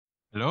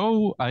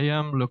Hello, I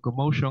am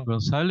Locomotion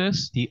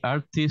Gonzales, the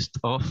artist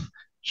of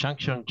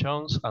Junction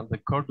and the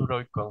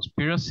Corduroy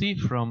Conspiracy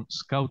from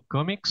Scout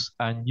Comics,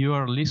 and you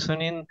are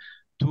listening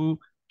to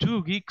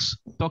Two Geeks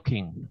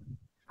Talking.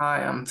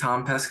 Hi, I'm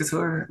Tom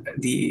Pescatore,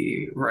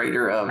 the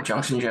writer of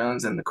Junction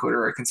and the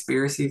Corduroy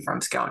Conspiracy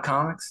from Scout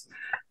Comics,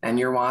 and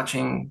you're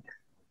watching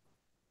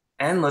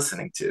and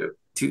listening to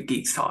Two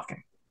Geeks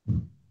Talking. It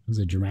was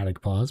a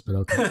dramatic pause, but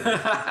okay.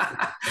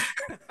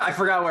 I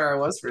forgot where I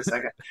was for a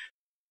second.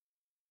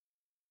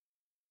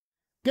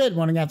 Good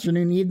morning,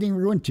 afternoon, evening,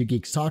 everyone. Two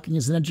Geeks Talking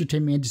is an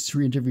entertainment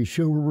industry interview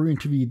show where we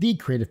interview the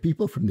creative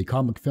people from the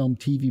comic, film,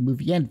 TV,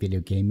 movie, and video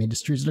game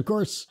industries. And of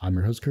course, I'm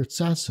your host, Kurt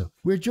Sasso.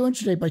 We're joined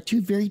today by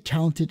two very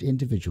talented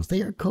individuals.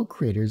 They are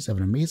co-creators of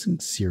an amazing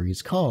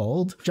series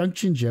called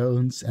Junction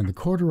Jones and the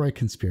Corduroy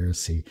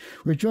Conspiracy.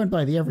 We're joined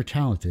by the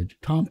ever-talented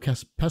Tom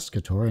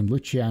Pescatore and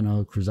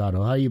Luciano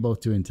Cruzado. How are you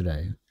both doing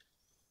today?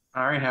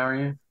 All right, how are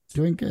you?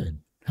 Doing good.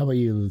 How about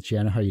you,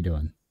 Luciano? How are you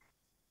doing?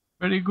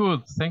 Very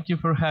good. Thank you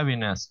for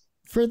having us.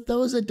 For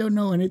those that don't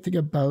know anything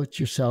about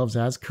yourselves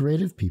as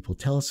creative people,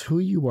 tell us who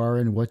you are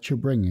and what you're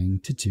bringing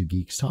to Two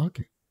Geeks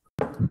Talking.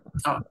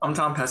 I'm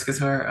Tom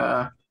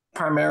Pescatore.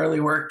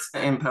 Primarily worked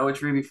in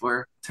poetry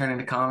before turning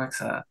to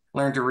comics.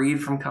 Learned to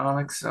read from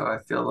comics, so I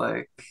feel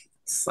like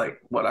it's like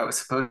what I was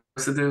supposed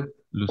to do.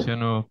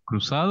 Luciano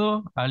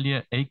Cruzado,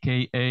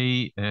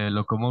 aka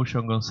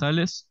Locomotion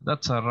Gonzales.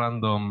 That's a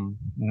random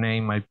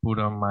name I put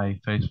on my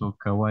Facebook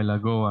a while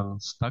ago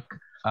and stuck.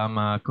 I'm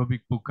a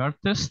comic book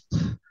artist.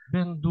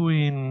 Been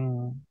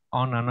doing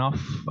on and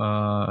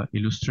off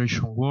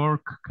illustration work,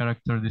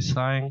 character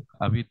design,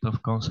 a bit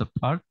of concept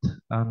art,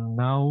 and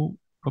now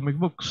comic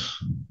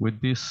books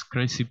with this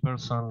crazy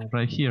person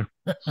right here.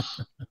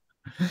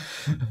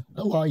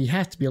 Well, you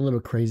have to be a little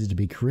crazy to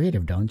be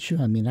creative, don't you?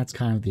 I mean, that's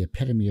kind of the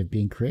epitome of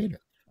being creative.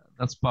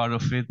 That's part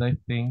of it, I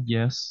think,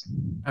 yes.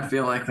 I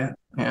feel like that,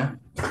 yeah.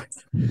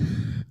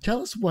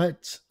 Tell us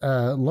what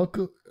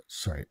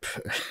Sorry,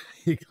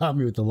 you got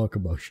me with the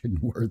locomotion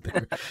word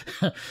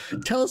there.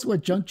 Tell us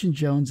what Junction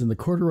Jones and the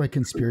Corduroy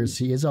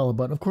Conspiracy is all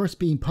about. Of course,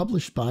 being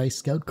published by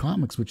Scout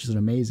Comics, which is an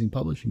amazing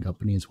publishing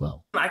company as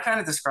well. I kind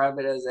of describe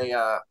it as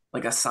a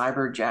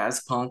cyber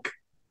jazz punk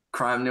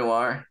crime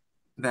noir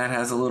that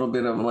has a little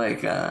bit of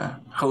like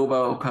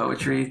hobo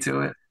poetry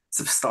to it.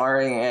 It's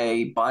starring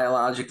a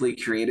biologically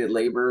created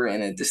laborer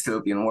in a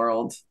dystopian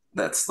world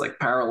that's like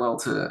parallel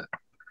to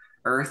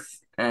Earth.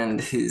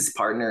 And his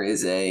partner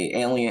is an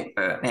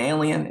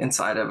alien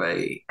inside of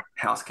a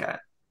house cat,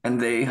 and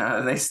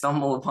they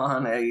stumble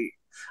upon a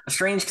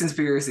strange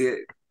conspiracy.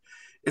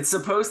 It's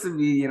supposed to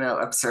be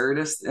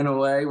absurdist in a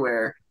way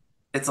where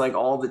it's like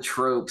all the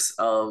tropes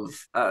of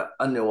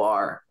a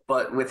noir,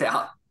 but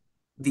without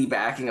the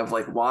backing of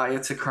like why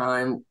it's a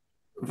crime,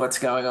 what's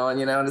going on,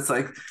 and it's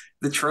like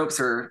the tropes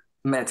are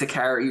meant to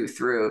carry you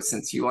through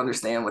since you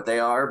understand what they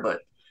are,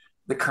 but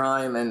the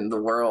crime and the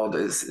world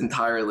is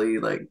entirely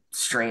like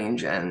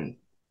strange and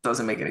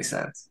doesn't make any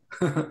sense.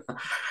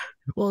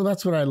 Well,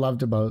 that's what I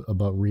loved about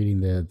reading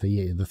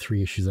the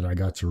three issues that I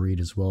got to read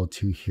as well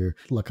too here.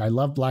 Look, I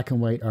love black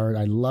and white art.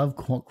 I love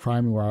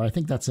crime noir. I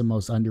think that's the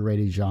most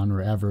underrated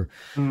genre ever.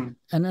 And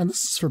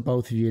this is for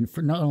both of you, and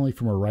for not only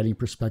from a writing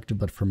perspective,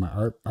 but from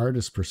an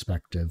artist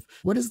perspective.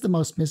 What is the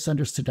most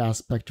misunderstood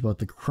aspect about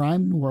the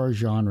crime noir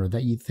genre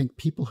that you think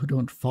people who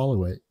don't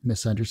follow it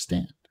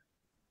misunderstand?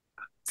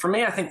 For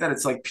me, I think that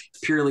it's like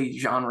purely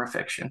genre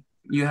fiction.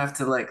 You have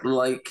to like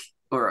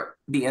or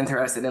be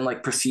interested in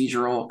like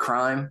procedural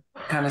crime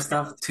kind of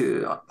stuff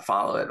to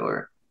follow it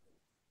or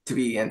to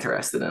be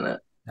interested in it.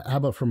 How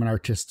about from an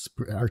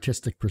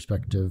artistic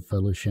perspective,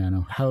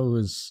 Luciano? How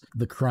is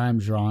the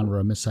crime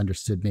genre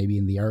misunderstood maybe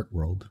in the art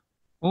world?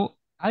 Well,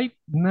 I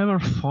never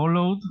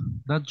followed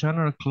that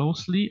genre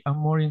closely. I'm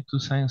more into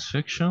science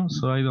fiction,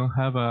 so I don't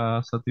have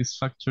a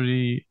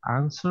satisfactory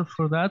answer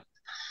for that.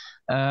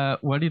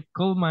 What it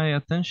called my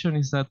attention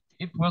is that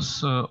it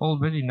was all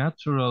very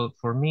natural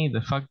for me, the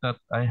fact that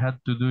I had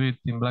to do it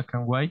in black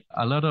and white.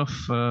 A lot of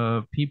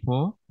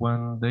people,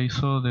 when they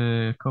saw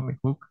the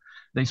comic book,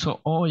 they saw,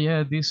 oh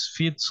yeah, this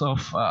fits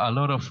of a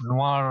lot of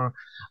noir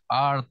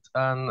art,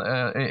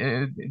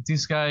 and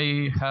this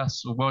guy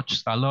has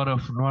watched a lot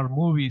of noir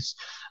movies.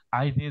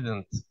 I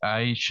didn't.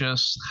 I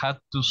just had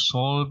to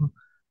solve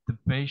the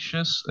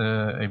pages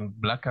in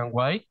black and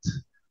white.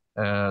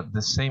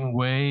 The same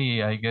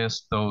way, I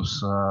guess, those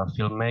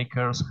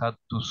filmmakers had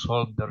to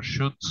solve their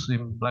shoots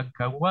in black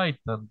and white,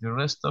 and the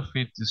rest of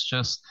it is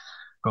just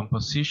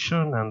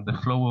composition and the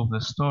flow of the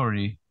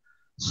story.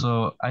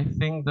 So I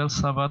think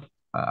there's a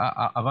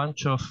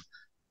bunch of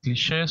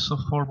cliches or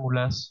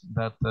formulas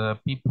that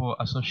people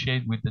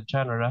associate with the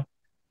genre,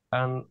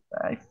 and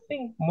I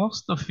think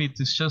most of it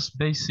is just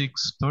basic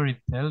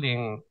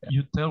storytelling.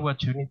 You tell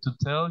what you need to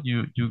tell,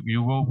 you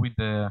go with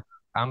the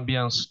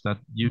ambience that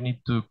you need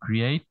to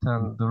create,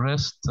 and the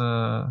rest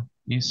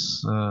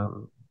is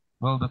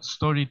that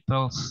story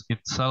tells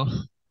itself.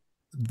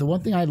 The one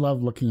thing I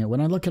love looking at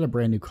when I look at a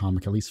brand new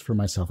comic, at least for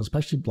myself,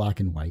 especially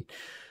black and white,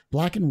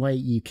 black and white,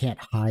 you can't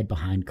hide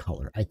behind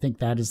color. I think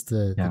that is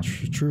the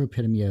true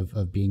epitome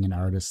of being an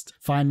artist.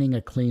 Finding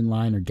a clean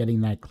line or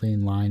getting that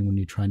clean line when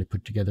you're trying to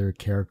put together a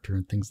character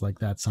and things like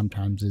that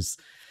sometimes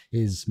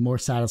is more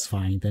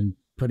satisfying than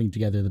putting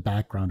together the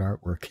background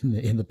artwork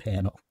in the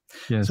panel.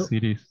 Yes, so,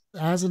 it is.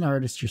 As an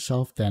artist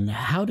yourself, then,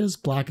 how does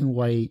black and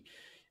white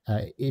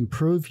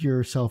improve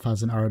yourself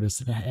as an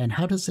artist, and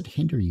how does it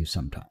hinder you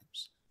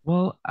sometimes?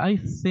 Well, I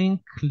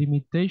think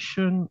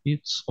limitation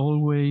it's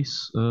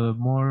always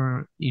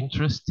more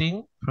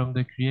interesting from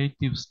the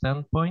creative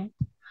standpoint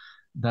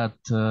that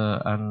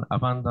an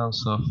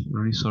abundance of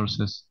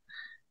resources,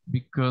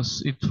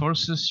 because it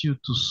forces you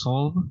to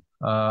solve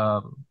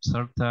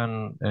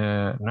certain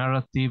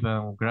narrative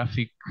and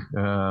graphic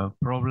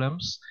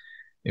problems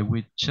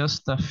with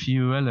just a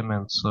few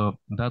elements. So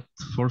that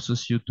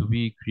forces you to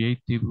be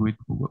creative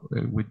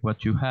with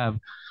what you have.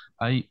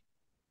 I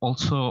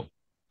also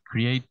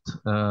create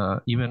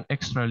even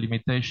extra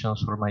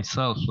limitations for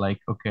myself, like,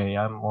 okay,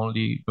 I'm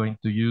only going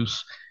to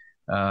use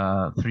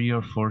 3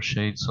 or 4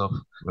 shades of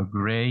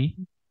gray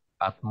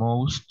at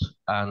most,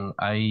 and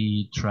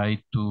I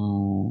try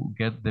to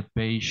get the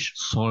page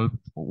solved.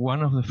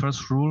 One of the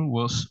first rules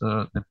was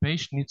the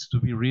page needs to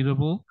be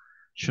readable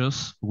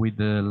just with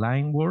the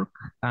line work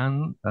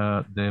and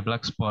the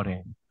black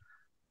spotting.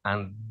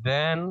 And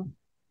then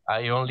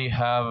I only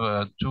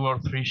have 2 or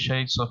 3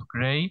 shades of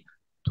gray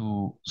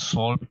to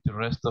solve the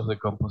rest of the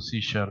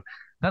composition.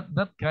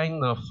 That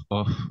kind of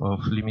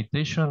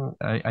limitation,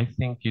 I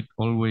think it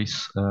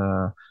always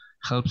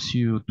helps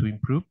you to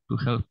improve,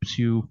 helps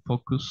you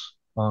focus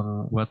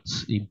on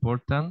what's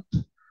important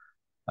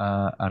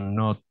and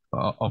not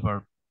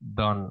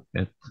overdone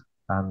it,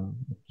 and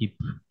keep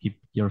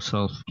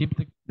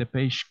the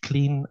page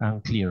clean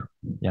and clear.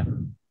 Yeah.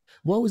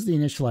 What was the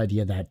initial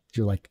idea that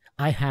you're like,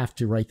 I have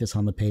to write this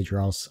on the page or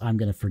else I'm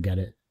going to forget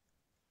it?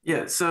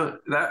 Yeah, so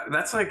that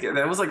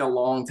was like a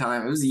long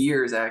time. It was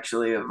years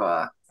actually of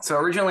so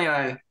originally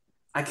I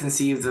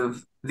conceived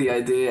of the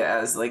idea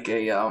as like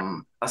a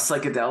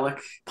psychedelic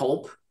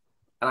pulp,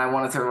 and I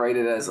wanted to write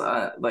it as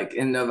like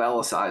in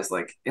novella size,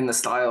 like in the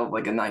style of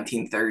like a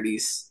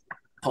 1930s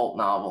pulp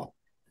novel.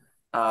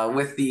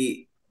 With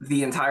the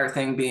entire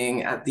thing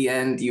being at the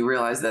end you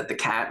realize that the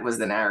cat was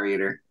the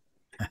narrator.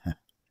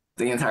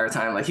 The entire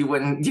time, like he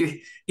would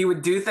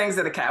do things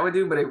that a cat would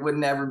do, but it would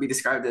never be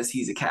described as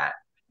he's a cat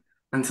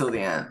until the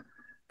end.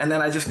 And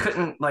then I just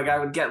couldn't, like, I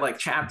would get like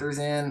chapters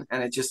in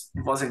and it just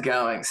wasn't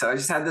going. So I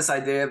just had this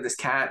idea of this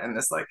cat and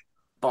this like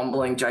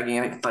bumbling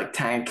gigantic like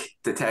tank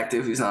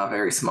detective who's not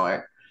very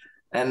smart.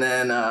 And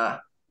then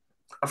a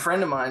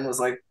friend of mine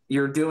was like,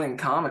 you're doing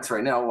comics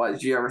right now, why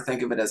did you ever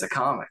think of it as a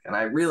comic? And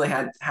I really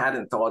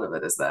hadn't thought of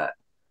it as that,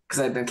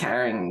 because I'd been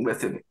carrying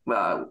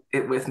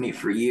it with me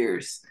for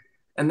years.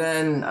 And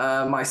then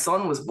my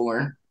son was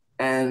born,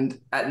 and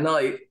at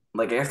night,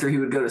 like after he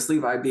would go to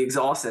sleep, I'd be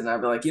exhausted, and I'd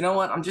be like, you know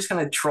what? I'm just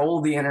gonna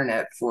troll the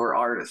internet for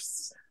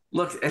artists.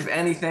 Look, if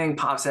anything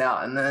pops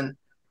out. And then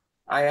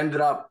I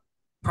ended up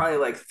probably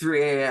like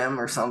 3 a.m.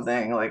 or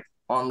something, like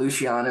on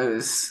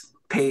Luciano's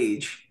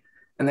page,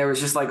 and there was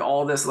just like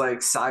all this like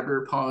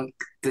cyberpunk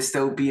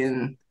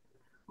dystopian,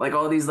 like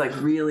all these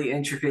like really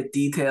intricate,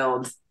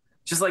 detailed,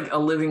 just like a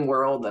living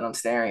world that I'm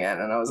staring at.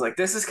 And I was like,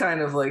 this is kind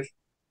of like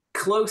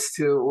close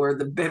to or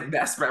the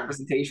best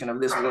representation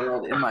of this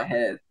world in my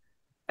head.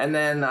 And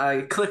then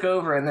I click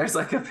over and there's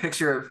like a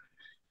picture of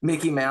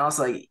Mickey Mouse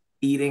like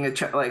eating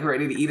like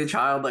ready to eat a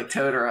child like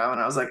Totoro,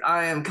 and I was like,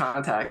 I am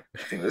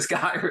contacting this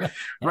guy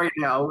right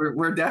now.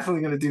 We're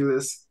definitely going to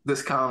do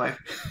this comic.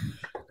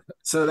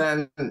 So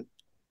then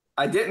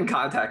I didn't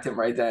contact him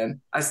right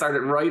then. I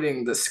started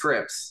writing the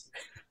scripts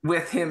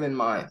with him in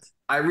mind.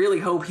 I really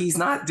hope he's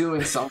not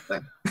doing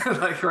something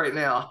like right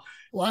now.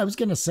 Well, I was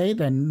going to say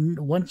then,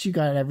 once you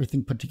got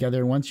everything put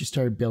together, once you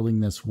started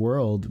building this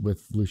world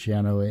with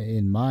Luciano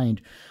in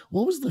mind,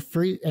 what was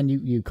the and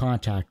you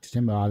contacted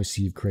him,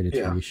 obviously you've created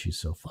 3 issues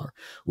so far.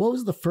 What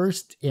was the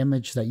first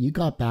image that you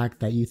got back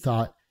that you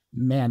thought,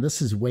 man,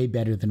 this is way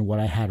better than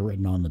what I had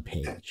written on the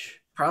page?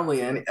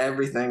 Probably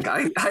everything.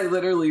 I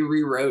literally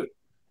rewrote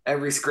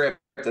every script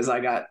as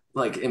I got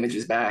like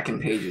images back and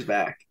pages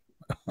back.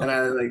 And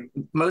I like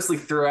mostly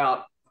threw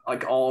out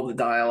like all the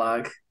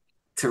dialogue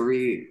to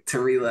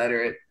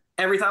re-letter it.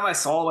 Every time I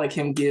saw like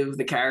him give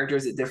the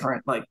characters a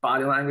different like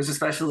body language,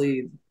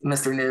 especially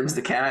Mr. Nibs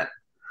the cat,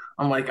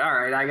 I'm like, all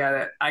right,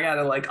 I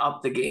gotta like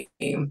up the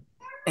game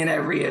in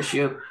every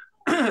issue.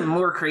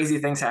 More crazy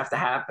things have to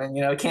happen.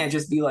 You know, it can't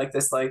just be like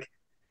this, like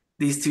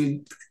these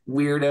 2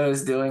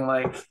 weirdos doing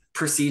like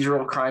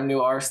procedural crime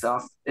noir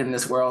stuff in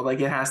this world. Like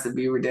it has to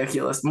be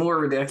ridiculous, more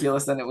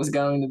ridiculous than it was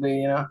going to be.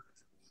 You know,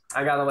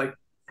 I gotta like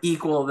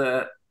equal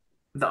the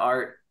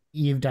art.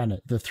 You've done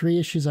it. The 3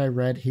 issues I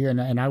read here,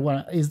 and I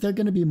want to, is there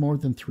going to be more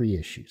than 3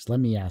 issues? Let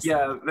me ask.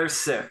 Yeah, there's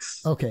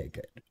 6. Okay,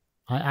 good.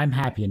 I'm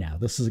happy now.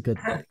 This is a good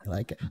thing.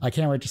 Like, I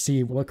can't wait to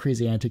see what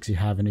crazy antics you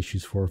have in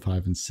issues 4,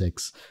 5, and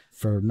 6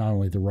 for not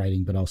only the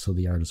writing, but also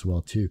the art as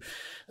well, too.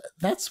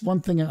 That's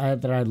one thing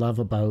that I love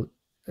about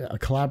a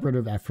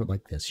collaborative effort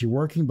like this? You're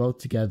working both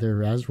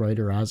together as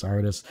writer, as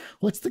artist.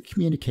 What's the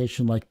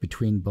communication like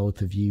between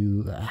both of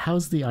you?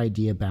 How's the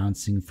idea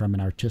bouncing from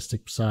an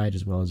artistic side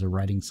as well as a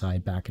writing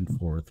side back and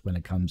forth when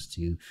it comes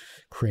to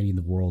creating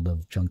the world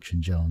of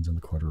Junction Jones and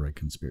the Corduroy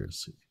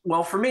Conspiracy?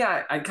 Well, for me,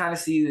 I kind of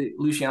see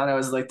Luciano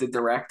as like the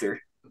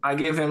director. I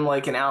give him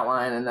like an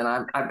outline, and then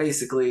I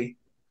basically,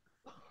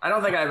 I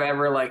don't think I've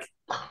ever like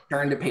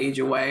turned a page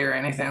away or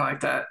anything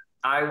like that.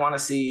 I want to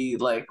see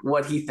like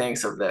what he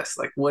thinks of this.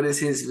 Like, what is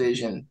his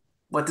vision?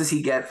 What does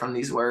he get from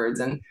these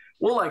words? And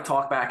we'll like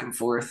talk back and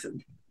forth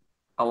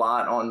a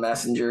lot on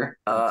Messenger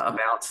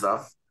about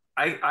stuff.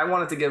 I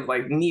wanted to give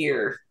like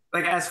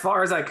as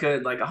far as I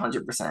could, like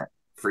 100%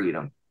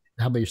 freedom.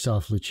 How about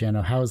yourself,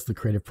 Luciano? How has the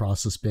creative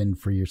process been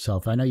for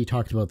yourself? I know you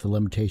talked about the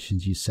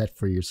limitations you set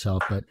for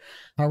yourself, but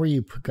how are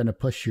you going to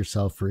push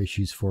yourself for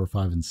issues 4,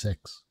 5, and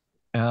 6?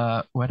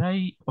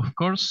 Of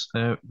course,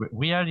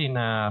 we are in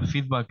a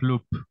feedback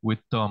loop with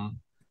Tom,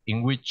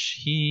 in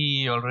which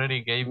he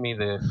already gave me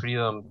the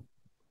freedom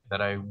that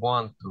I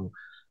want to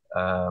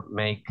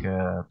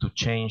to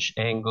change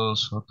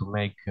angles or to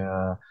make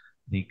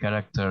the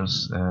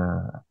characters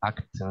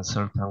act in a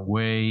certain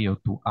way or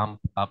to amp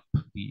up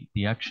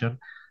the action.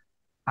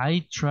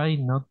 I try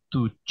not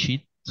to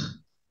cheat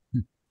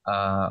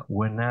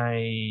when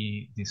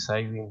I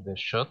deciding the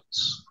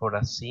shots for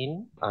a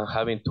scene. I'm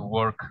having to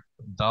work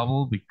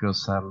double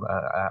because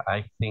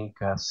I think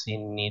a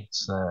scene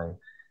needs a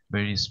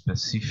very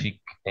specific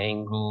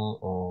angle,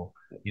 or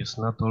it's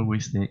not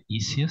always the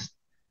easiest.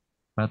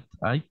 But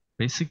I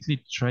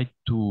basically try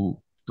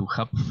to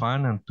have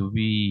fun and to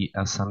be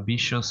as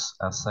ambitious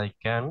as I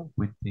can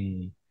with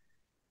the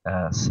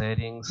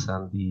settings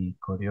and the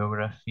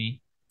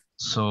choreography.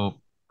 So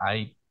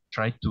I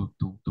try to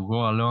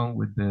go along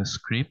with the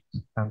script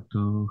and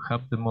to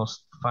have the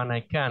most fun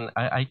I can.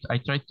 I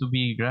try to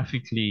be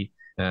graphically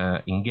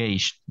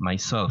engaged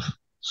myself,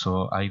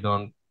 so I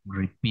don't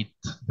repeat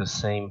the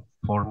same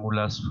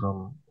formulas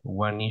from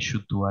one issue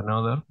to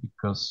another,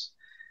 because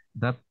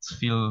that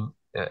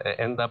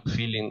end up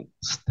feeling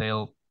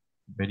stale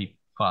very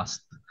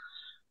fast.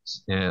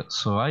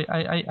 So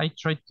I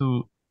try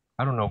to,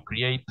 I don't know,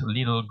 create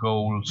little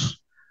goals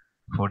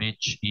for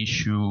each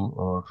issue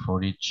or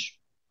for each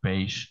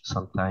page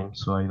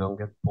sometimes, so I don't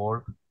get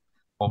bored.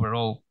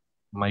 Overall,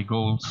 my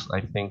goals,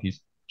 I think,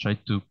 is try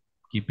to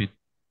keep it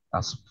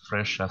as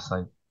fresh as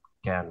I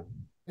can.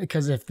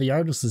 Because if the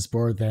artist is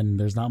bored, then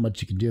there's not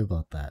much you can do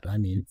about that. I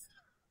mean,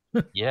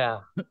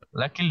 yeah.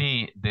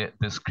 Luckily,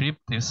 the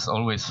script is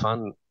always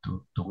fun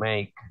to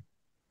make,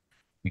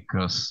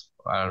 because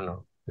I don't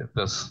know,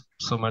 there's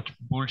so much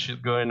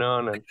bullshit going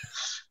on, and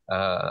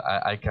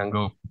I can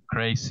go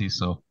crazy.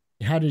 So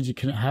how did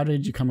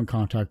you come in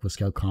contact with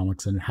Scout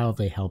Comics, and how have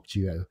they helped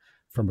you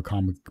from a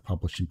comic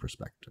publishing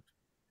perspective?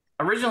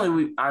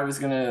 Originally, I was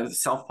gonna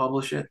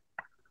self-publish it,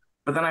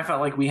 but then I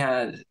felt like we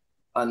had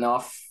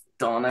enough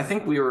done. I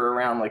think we were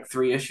around like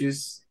 3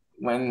 issues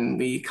when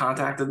we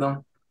contacted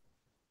them.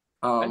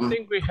 I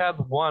think we had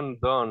one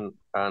done,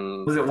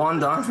 and was it one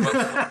done?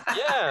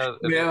 Yeah,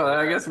 yeah.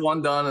 I guess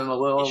one done and a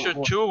little.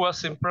 Issue 2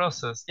 was in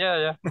process.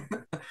 Yeah.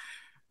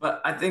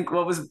 But I think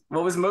what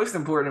was most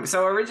important.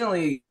 So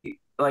originally,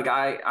 like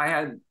I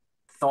had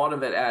thought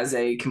of it as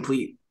a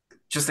complete,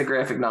 just a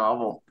graphic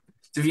novel.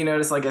 So if you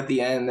notice, like at the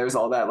end, there's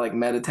all that like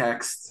meta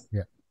text,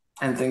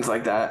 and things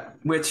like that,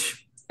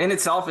 which in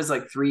itself is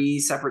like 3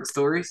 separate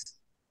stories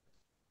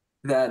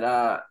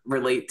that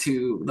relate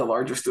to the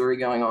larger story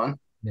going on.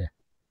 Yeah,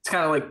 it's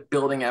kind of like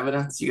building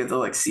evidence. You get to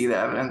like see the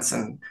evidence,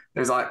 and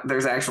there's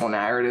actual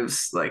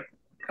narratives like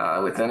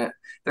within it.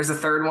 There's a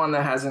third one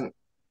that hasn't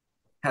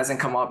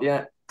come up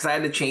yet, because I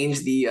had to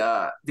change the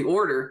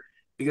order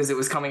because it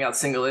was coming out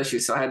single issue,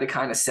 so I had to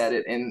kind of set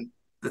it in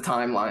the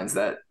timelines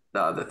that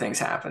the things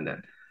happened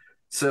in.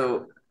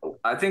 So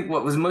I think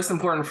what was most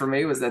important for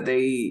me was that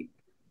they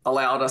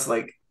allowed us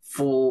like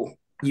full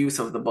use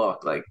of the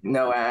book, like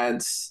no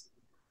ads.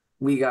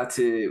 We got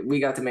to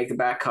make the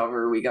back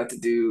cover. We got to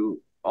do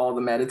all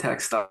the meta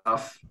text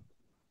stuff.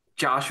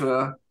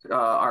 Joshua,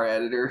 our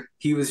editor,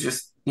 he was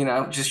just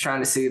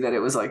trying to see that it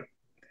was like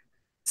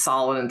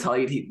solid and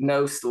tight.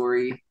 No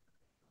story,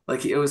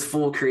 like it was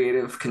full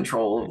creative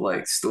control of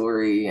like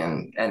story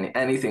and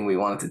anything we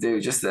wanted to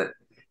do. Just that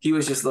he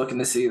was just looking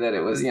to see that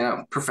it was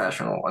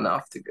professional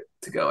enough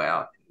to go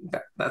out.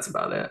 That's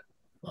about it.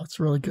 Well, that's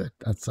really good.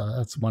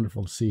 That's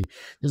wonderful to see.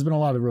 There's been a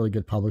lot of really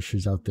good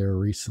publishers out there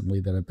recently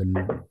that have been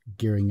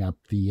gearing up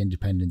the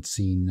independent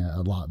scene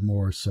a lot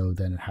more so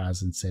than it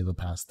has in, say, the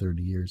past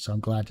 30 years. So I'm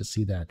glad to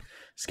see that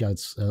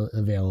Scout's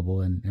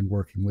available and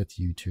working with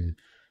you to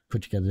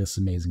put together this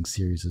amazing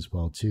series as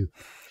well, too.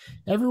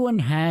 Everyone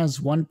has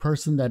one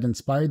person that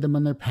inspired them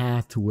on their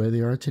path to where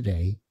they are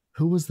today.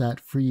 Who was that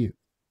for you?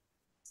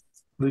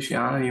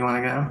 Luciano, you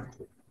want to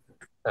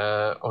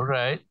go? All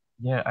right.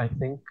 Yeah, I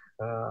think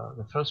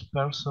the first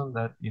person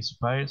that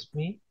inspires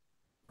me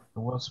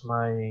was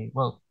my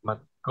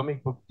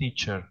comic book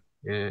teacher.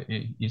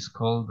 He's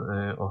called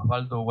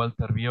Osvaldo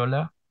Walter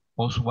Viola.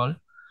 Oswald.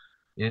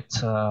 He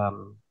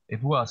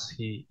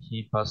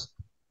passed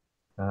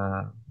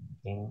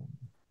in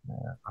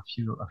a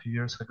few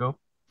years ago.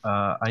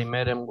 I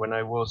met him when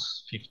I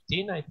was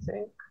 15, I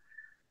think.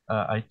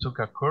 I took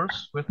a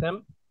course with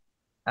him,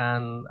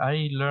 and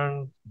I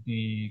learned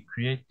the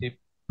creative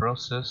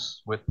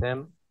process with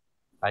him.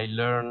 I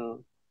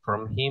learned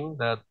from him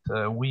that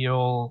we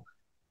all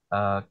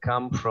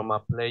come from a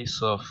place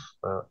of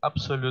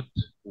absolute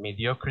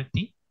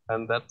mediocrity,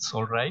 and that's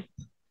all right,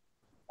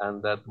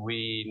 and that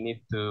we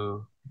need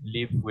to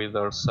live with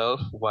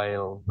ourselves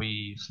while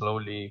we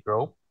slowly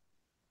grow.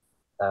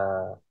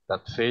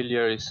 That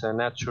failure is a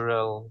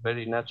natural,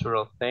 very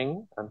natural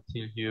thing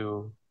until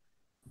you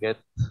get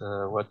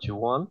what you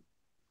want,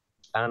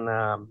 and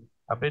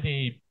a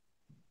very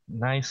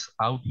nice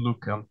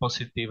outlook and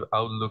positive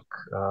outlook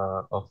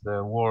of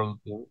the world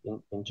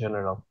in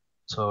general.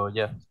 So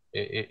yeah,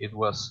 it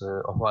was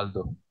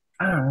Osvaldo.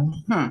 I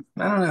don't know.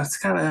 I don't know. It's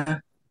kind of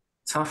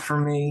tough for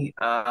me.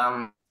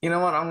 You know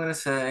what? I'm gonna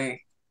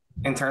say,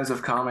 in terms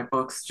of comic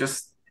books,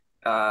 just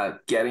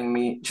getting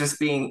me, just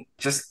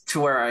to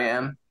where I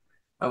am.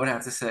 I would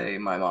have to say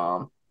my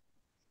mom.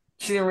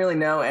 She didn't really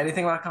know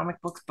anything about comic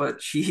books,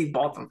 but she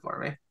bought them for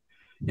me.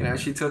 You know,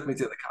 she took me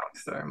to the comic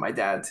store. My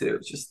dad too.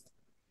 Just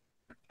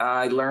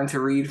I learned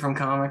to read from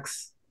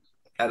comics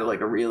at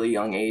like a really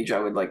young age. I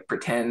would like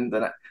pretend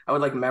that I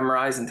would like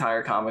memorize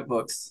entire comic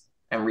books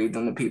and read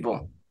them to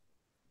people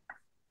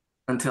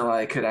until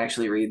I could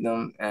actually read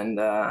them. And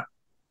I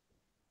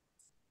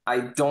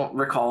don't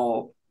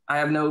recall. I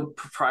have no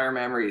prior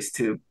memories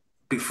to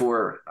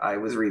before I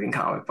was reading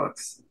comic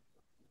books.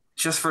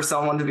 Just for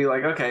someone to be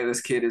like, okay,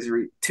 this kid is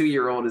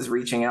 2-year-old is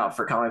reaching out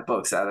for comic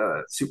books at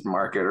a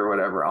supermarket or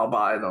whatever, I'll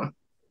buy them.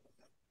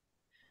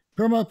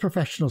 From a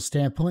professional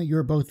standpoint,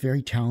 you're both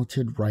very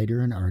talented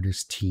writer and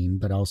artist team,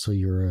 but also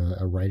you're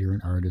a writer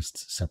and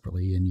artist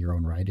separately in your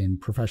own right.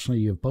 And professionally,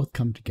 you have both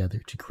come together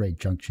to create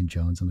Junction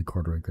Jones and the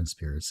Corduroy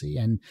Conspiracy,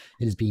 and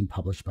it is being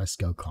published by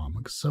Scout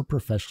Comics. So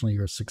professionally,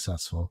 you're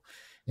successful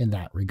in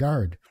that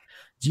regard.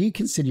 Do you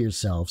consider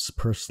yourselves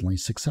personally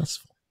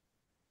successful?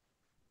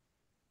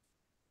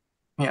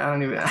 Yeah, I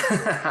don't even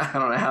I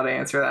don't know how to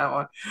answer that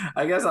one.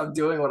 I guess I'm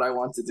doing what I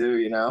want to do,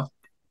 you know.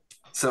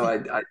 So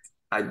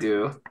I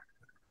do.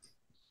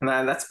 And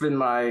that's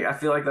been I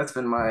feel like that's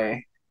been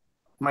my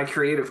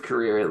creative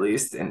career, at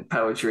least in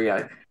poetry.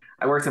 I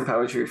worked in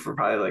poetry for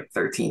probably like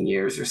 13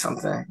 years or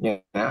something,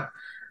 you know.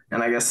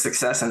 And I guess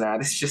success in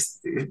that is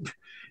just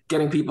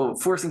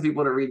forcing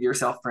people to read your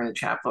self-printed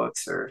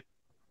chapbooks or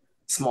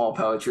small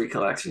poetry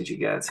collections you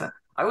get. So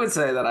I would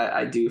say that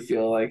I do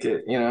feel like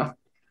it, you know,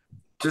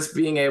 just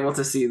being able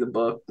to see the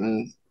book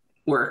and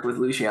work with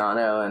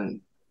Luciano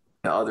and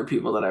other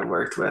people that I've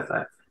worked with,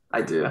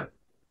 I do.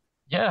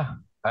 Yeah,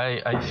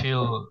 I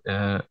feel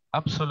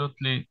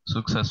absolutely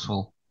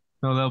successful,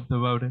 no doubt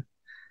about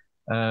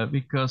it,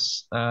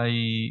 because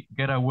I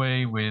get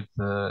away with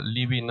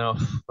living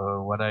off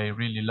what I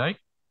really like,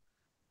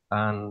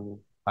 and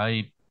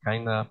I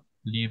kind of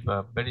live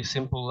a very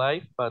simple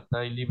life, but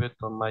I live it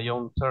on my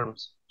own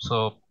terms.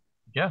 So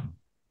yeah,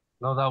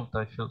 no doubt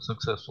I feel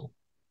successful.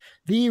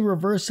 The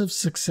reverse of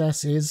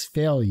success is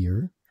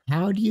failure.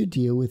 How do you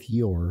deal with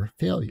your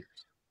failures?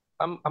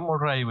 I'm all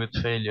right with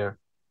failure.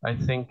 I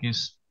think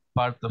it's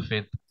part of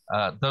it.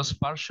 There's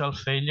partial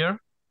failure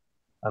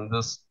and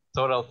there's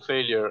total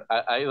failure.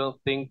 I don't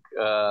think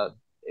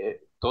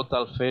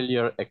total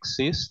failure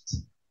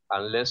exists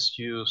unless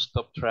you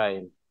stop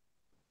trying.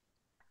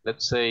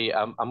 Let's say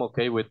I'm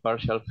okay with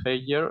partial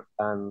failure,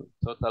 and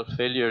total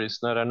failure is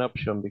not an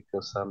option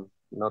because I'm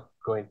not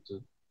going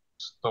to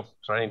stop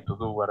trying to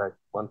do what I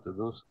want to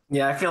do.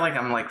 Yeah, I feel like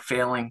I'm like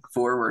failing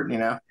forward, you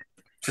know,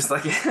 just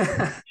like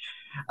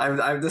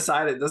I've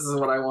decided this is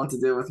what I want to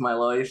do with my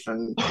life,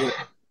 and you know,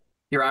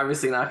 you're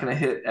obviously not going to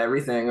hit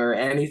everything or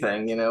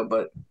anything, you know,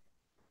 but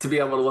to be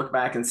able to look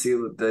back and see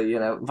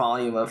the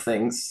volume of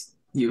things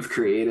you've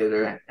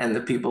created and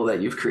the people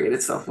that you've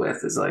created stuff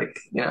with is like,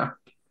 you know,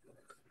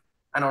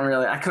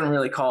 I couldn't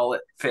really call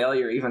it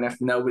failure even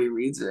if nobody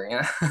reads it, you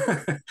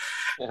know.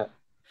 Yeah.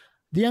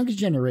 The younger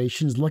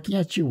generation is looking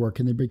at your work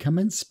and they become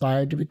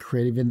inspired to be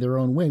creative in their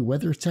own way,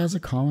 whether it's as a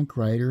comic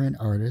writer, an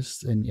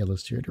artist, an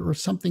illustrator, or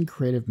something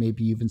creative.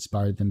 Maybe you've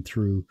inspired them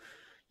through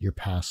your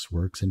past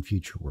works and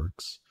future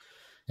works.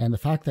 And the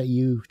fact that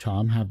you,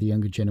 Tom, have the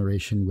younger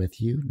generation with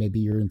you, maybe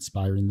you're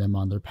inspiring them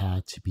on their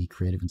path to be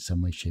creative in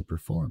some way, shape, or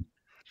form.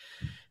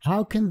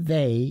 How can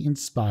they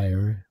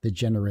inspire the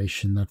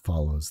generation that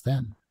follows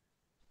them?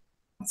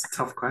 That's a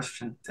tough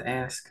question to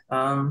ask.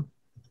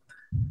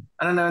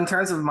 I don't know. In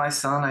terms of my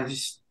son,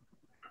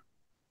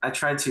 I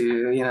try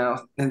to, you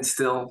know,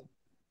 instill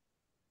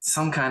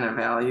some kind of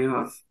value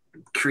of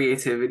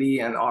creativity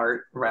and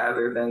art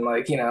rather than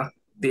like, you know,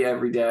 the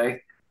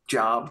everyday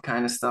job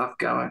kind of stuff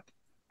going.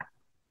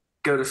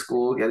 Go to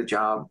school, get a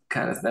job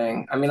kind of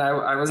thing. I mean,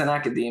 I was in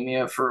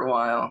academia for a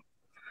while,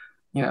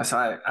 you know,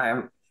 so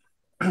I'm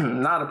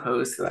not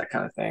opposed to that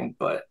kind of thing,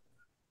 but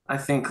I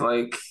think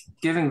like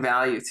giving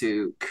value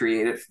to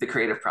the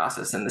creative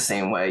process in the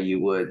same way you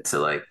would to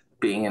like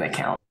being an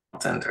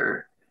accountant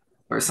or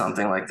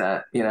something like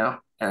that, you know?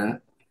 And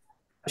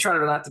I try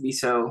to not to be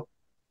so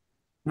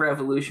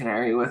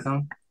revolutionary with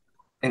him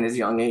in his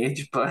young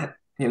age, but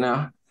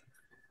the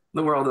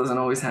world doesn't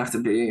always have to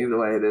be the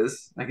way it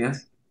is, I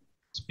guess.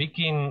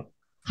 Speaking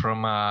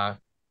from a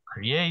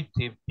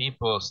creative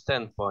people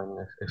standpoint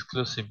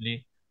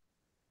exclusively,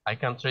 I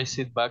can trace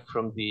it back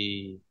from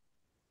the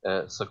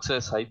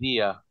success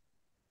idea.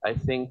 I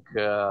think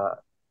the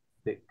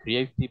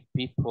creative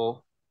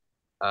people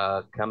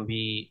can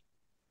be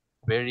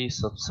very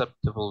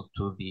susceptible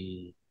to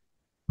the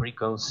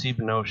preconceived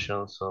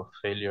notions of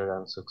failure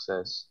and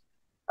success.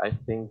 I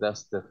think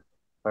that's the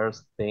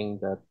first thing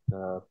that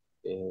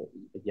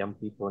young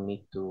people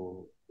need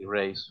to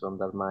erase from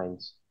their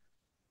minds.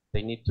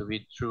 They need to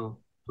be true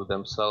to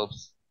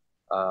themselves,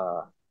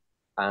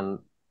 and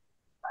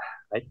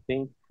I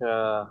think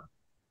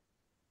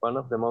one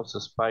of the most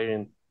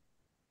inspiring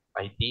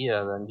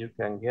idea that you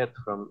can get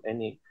from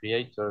any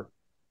creator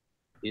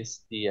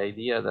is the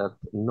idea that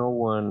no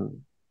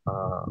one,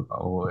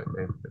 or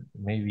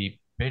maybe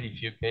very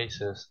few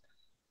cases,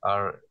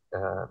 are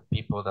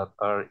people that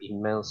are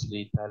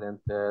immensely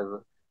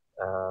talented,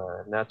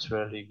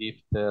 naturally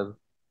gifted,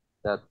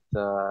 that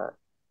the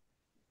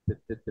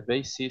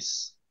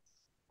basis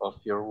of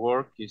your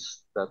work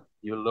is that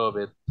you love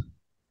it.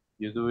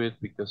 You do it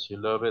because you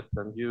love it,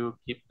 and you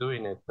keep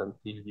doing it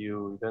until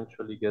you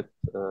eventually get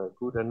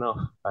good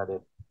enough at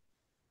it.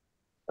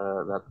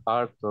 That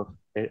art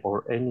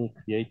or any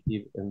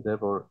creative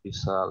endeavor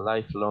is a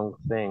lifelong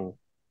thing.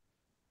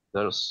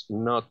 There's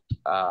not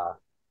a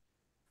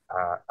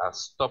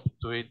stop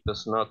to it.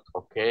 There's not,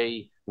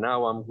 okay,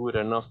 now I'm good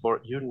enough,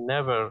 or you're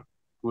never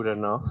good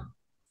enough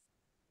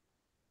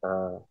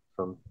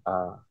from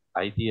an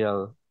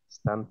ideal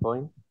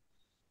standpoint,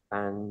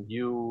 and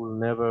you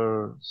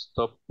never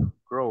stop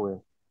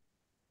growing.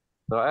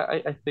 So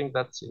I think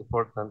that's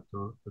important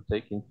to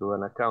take into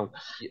an account.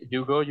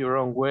 You go your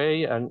own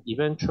way, and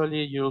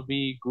eventually you'll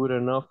be good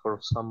enough for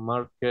some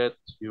market,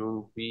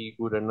 you'll be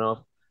good enough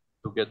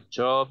to get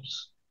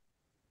jobs,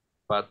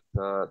 but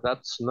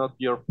that's not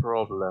your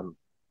problem.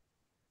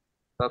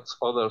 That's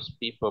other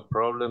people's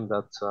problem,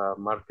 that's a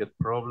market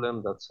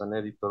problem, that's an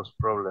editor's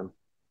problem.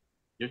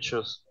 You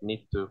just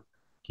need to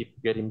keep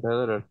getting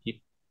better or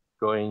keep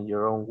going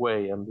your own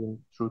way and being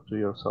true to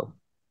yourself.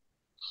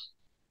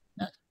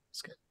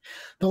 That's good.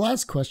 The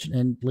last question,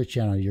 and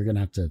Luciano, you're going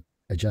to have to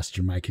adjust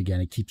your mic again.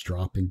 It keeps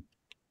dropping.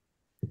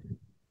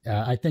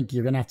 I think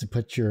you're going to have to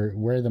put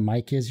where the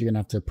mic is, you're going to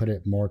have to put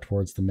it more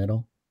towards the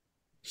middle.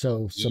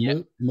 So yeah.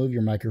 Move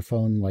your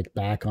microphone like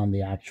back on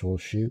the actual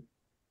shoot.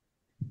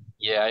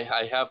 Yeah,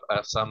 I have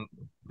some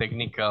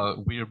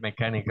weird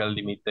mechanical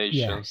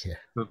limitations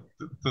to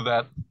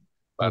that.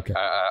 But,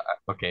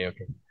 okay.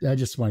 Okay. I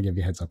just want to give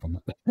you a heads up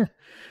on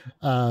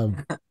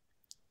that.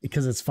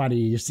 Because it's funny,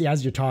 you see,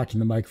 as you're talking,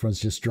 the microphone's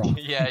just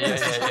dropping. Yeah.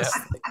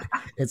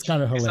 It's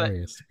kind of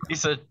hilarious.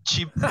 It's a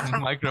cheap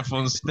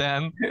microphone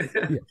stand.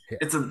 Yeah.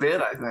 It's a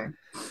bit, I think.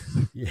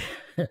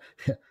 Yeah.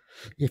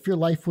 If your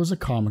life was a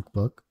comic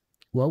book,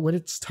 what would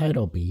its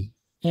title be?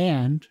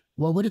 And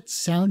what would its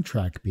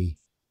soundtrack be?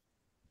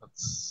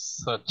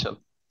 That's such a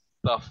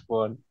tough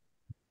one.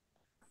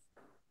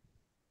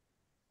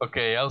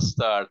 Okay, I'll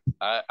start.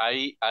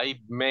 I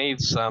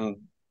made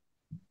some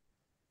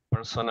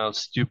personal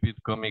stupid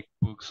comic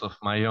books of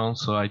my own,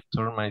 so I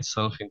turned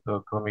myself into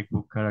a comic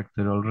book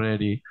character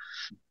already.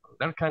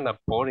 They're kind of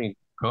boring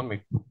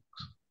comic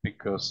books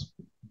because,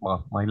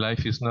 well, my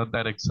life is not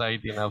that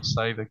exciting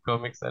outside the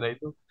comics that I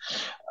do.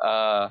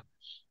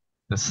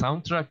 The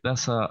soundtrack,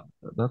 that's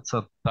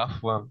a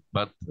tough one,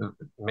 but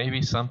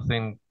maybe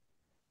something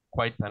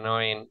quite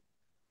annoying,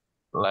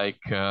 like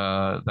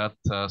that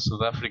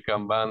South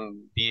African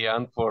band Die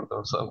Antwoord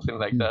or something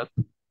like that.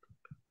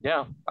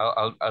 Yeah,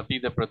 I'll be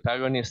the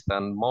protagonist,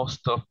 and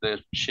most of the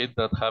shit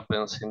that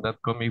happens in that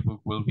comic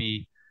book will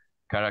be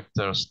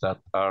characters that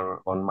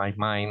are on my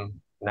mind,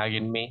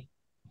 nagging me.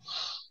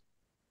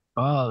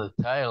 Oh, the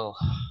title.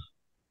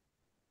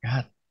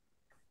 God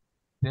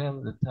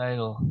damn, the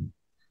title.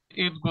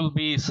 It will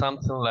be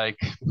something like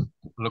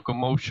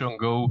Locomotion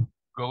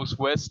goes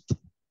west,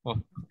 or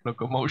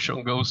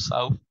Locomotion goes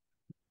south.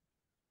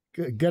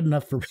 Good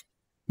enough for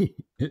me.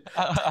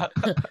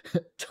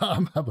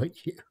 Tom, how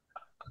about you?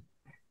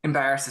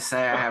 Embarrassed to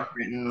say, I have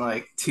written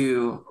like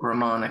 2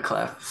 Ramona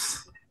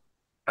Clef's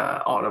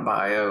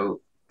autobio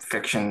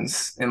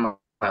fictions in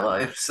my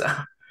life. So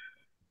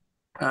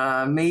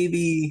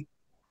maybe,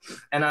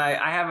 and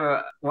I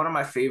have one of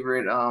my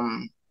favorite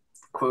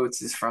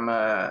quotes is from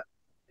a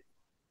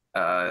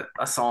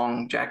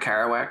song Jack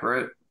Kerouac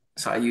wrote.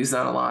 So I use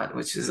that a lot,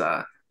 which is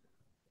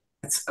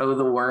it's "Oh,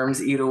 the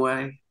worms eat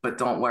away, but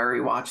don't worry,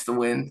 watch the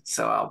wind."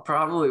 So I'll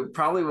probably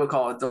will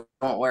call it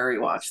 "Don't worry,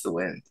 watch the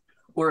wind,"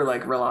 or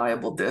like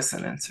 "Reliable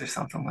Dissonance" or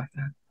something like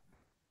that.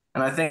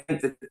 And I think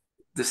that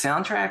the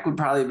soundtrack would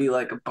probably be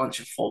like a bunch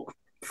of folk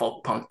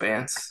punk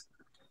bands.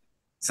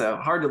 So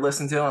hard to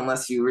listen to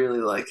unless you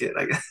really like it,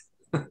 I guess.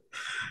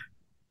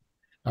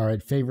 All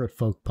right, favorite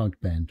folk punk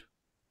band?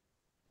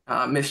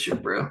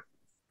 Mischief Brew.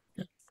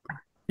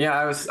 Yeah,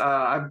 I was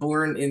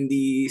born in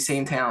the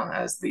same town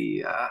as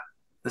the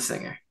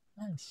singer.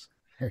 Nice.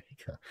 There you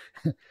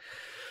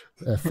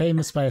go.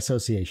 Famous by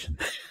association.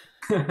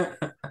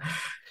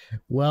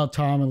 Well,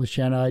 Tom and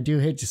Luciano, I do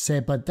hate to say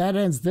it, but that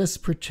ends this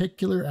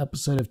particular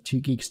episode of Two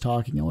Geeks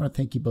Talking. I want to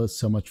thank you both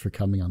so much for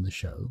coming on the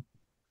show.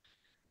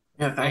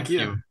 Yeah, thank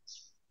you.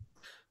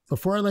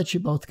 Before I let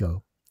you both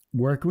go,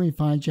 where can we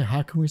find you?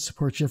 How can we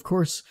support you? Of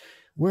course,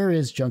 where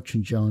is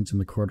Junction Jones and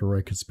the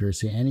Corduroy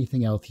Conspiracy?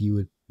 Anything else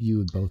you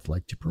would both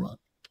like to promote?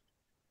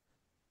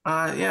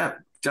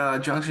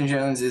 Junction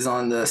Jones is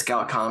on the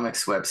Scout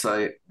Comics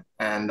website,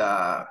 and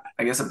I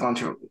guess a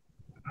bunch of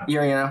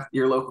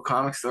your local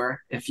comic store.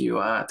 If you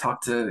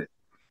talk to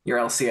your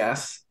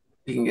LCS,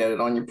 you can get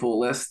it on your pull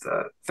list.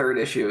 Third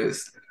issue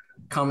is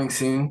coming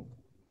soon,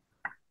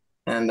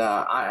 and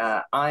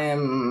I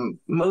am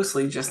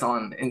mostly just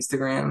on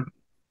Instagram,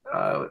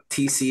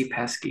 TC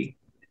Pesky.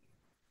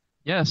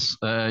 Yes,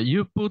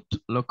 you put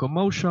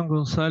Locomotion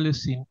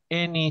Gonzales in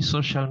any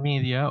social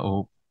media,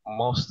 or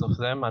most of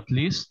them at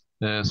least,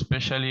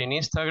 especially in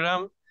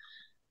Instagram,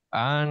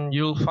 and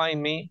you'll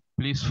find me.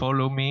 Please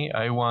follow me.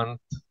 I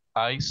want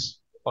eyes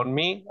on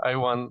me. I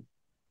want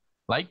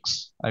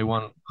likes. I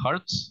want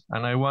hearts,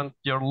 and I want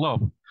your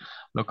love.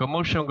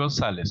 Locomotion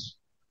Gonzales.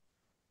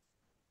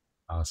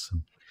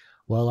 Awesome.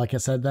 Well, like I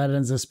said, that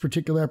ends this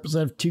particular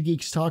episode of Two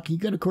Geeks Talking.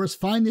 You can, of course,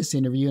 find this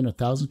interview and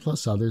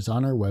 1,000+ others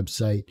on our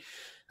website,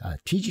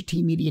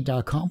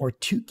 tgtmedia.com or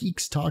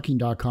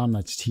twogeekstalking.com.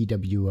 That's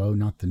TWO,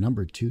 not the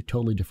number 2.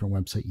 Totally different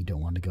website you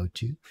don't want to go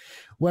to.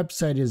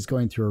 Website is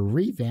going through a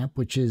revamp,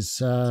 which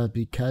is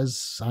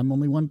because I'm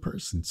only one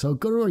person. So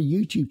go to our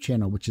YouTube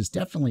channel, which is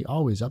definitely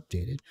always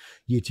updated,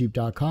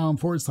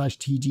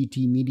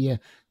 youtube.com/TGTmedia.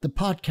 The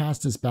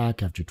podcast is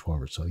back after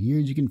 12 or so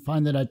years. You can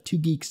find that at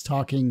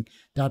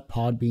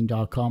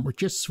twogeekstalking.podbean.com or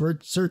just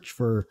search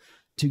for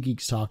Two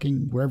Geeks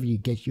Talking wherever you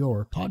get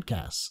your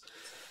podcasts.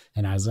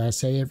 And as I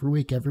say every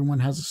week, everyone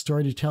has a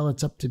story to tell.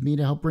 It's up to me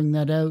to help bring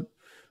that out.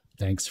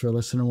 Thanks for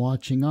listening and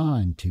watching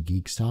on Two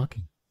Geeks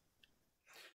Talking.